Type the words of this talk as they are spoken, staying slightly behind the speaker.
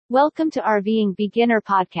Welcome to RVing Beginner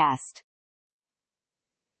Podcast.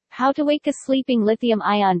 How to wake a sleeping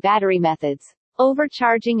lithium-ion battery methods,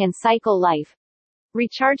 overcharging and cycle life.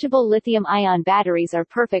 Rechargeable lithium-ion batteries are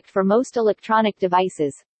perfect for most electronic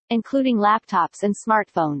devices, including laptops and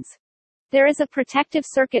smartphones. There is a protective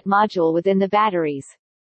circuit module within the batteries.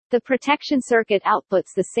 The protection circuit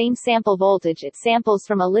outputs the same sample voltage it samples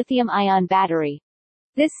from a lithium-ion battery.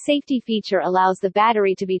 This safety feature allows the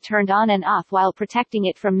battery to be turned on and off while protecting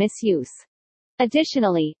it from misuse.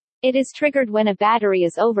 Additionally, it is triggered when a battery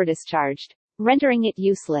is overdischarged, rendering it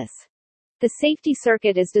useless. The safety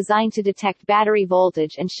circuit is designed to detect battery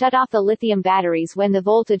voltage and shut off the lithium batteries when the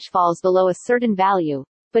voltage falls below a certain value,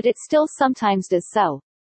 but it still sometimes does so.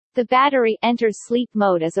 The battery enters sleep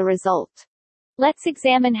mode as a result. Let's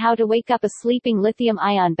examine how to wake up a sleeping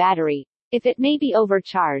lithium-ion battery, if it may be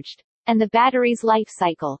overcharged, and the battery's life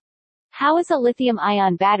cycle. How is a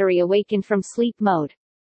lithium-ion battery awakened from sleep mode?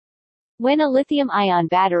 When a lithium-ion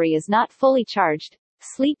battery is not fully charged,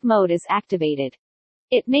 sleep mode is activated.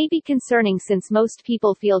 It may be concerning since most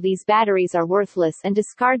people feel these batteries are worthless and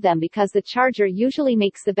discard them because the charger usually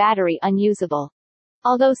makes the battery unusable.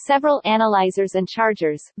 Although several analyzers and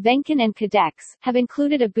chargers, Venken and Cadex, have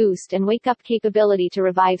included a boost and wake-up capability to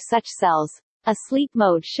revive such cells, a sleep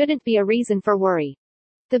mode shouldn't be a reason for worry.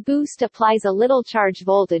 The boost applies a little charge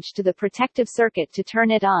voltage to the protective circuit to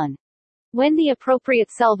turn it on. When the appropriate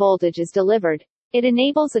cell voltage is delivered, it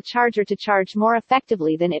enables a charger to charge more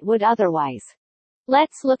effectively than it would otherwise.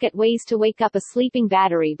 Let's look at ways to wake up a sleeping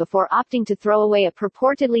battery before opting to throw away a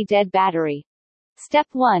purportedly dead battery. Step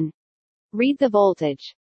 1. Read the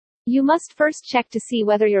voltage. You must first check to see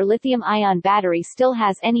whether your lithium-ion battery still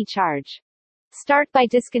has any charge. Start by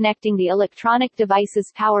disconnecting the electronic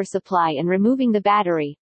device's power supply and removing the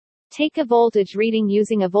battery. Take a voltage reading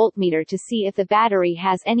using a voltmeter to see if the battery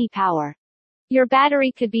has any power. Your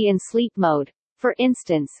battery could be in sleep mode, for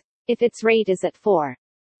instance, if its rate is at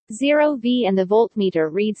 4.0 V and the voltmeter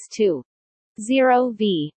reads 2.0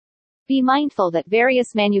 V. Be mindful that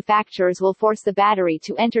various manufacturers will force the battery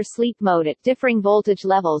to enter sleep mode at differing voltage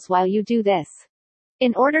levels while you do this.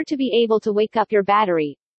 In order to be able to wake up your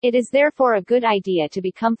battery, it is therefore a good idea to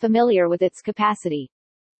become familiar with its capacity.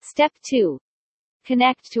 Step 2.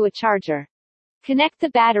 Connect to a charger. Connect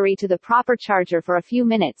the battery to the proper charger for a few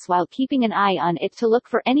minutes while keeping an eye on it to look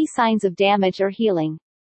for any signs of damage or healing.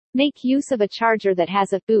 Make use of a charger that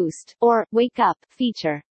has a boost, or wake up,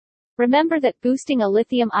 feature. Remember that boosting a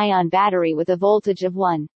lithium-ion battery with a voltage of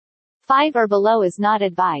 1.5 or below is not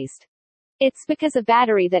advised. It's because a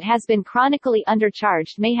battery that has been chronically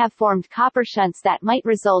undercharged may have formed copper shunts that might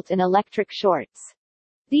result in electric shorts.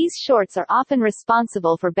 These shorts are often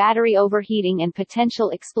responsible for battery overheating and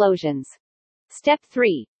potential explosions. Step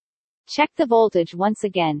 3. Check the voltage once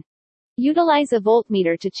again. Utilize a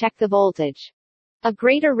voltmeter to check the voltage. A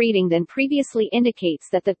greater reading than previously indicates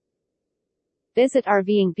that the Visit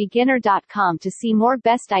RVingBeginner.com to see more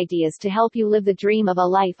best ideas to help you live the dream of a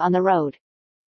life on the road.